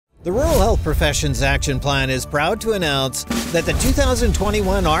The Rural Health Professions Action Plan is proud to announce that the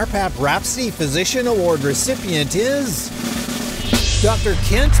 2021 RPAP Rhapsody Physician Award recipient is Dr.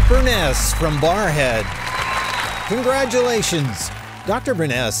 Kent Bernes from Barrhead. Congratulations! Dr.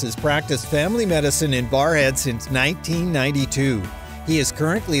 Bernes has practiced family medicine in Barrhead since 1992. He is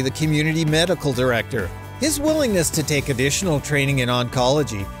currently the Community Medical Director. His willingness to take additional training in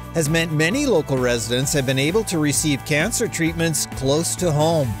oncology has meant many local residents have been able to receive cancer treatments close to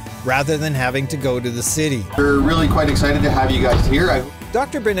home, rather than having to go to the city. We're really quite excited to have you guys here.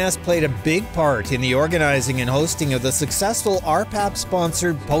 Dr. Bernes played a big part in the organizing and hosting of the successful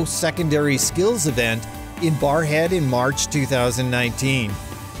RPAP-sponsored post-secondary skills event in Barrhead in March 2019.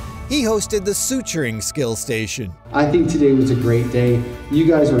 He hosted the Suturing Skill Station. I think today was a great day. You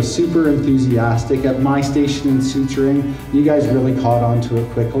guys were super enthusiastic. At my station in suturing, you guys really caught on to it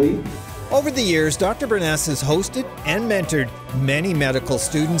quickly. Over the years, Dr. Bernes has hosted and mentored many medical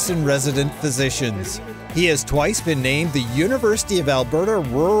students and resident physicians. He has twice been named the University of Alberta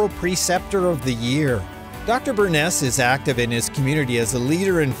Rural Preceptor of the Year. Dr. Bernes is active in his community as a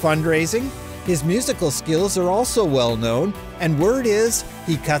leader in fundraising. His musical skills are also well known, and word is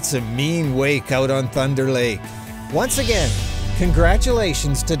he cuts a mean wake out on Thunder Lake. Once again,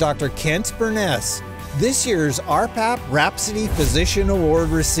 congratulations to Dr. Kent Bernes, this year's RPAP Rhapsody Physician Award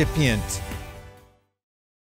recipient.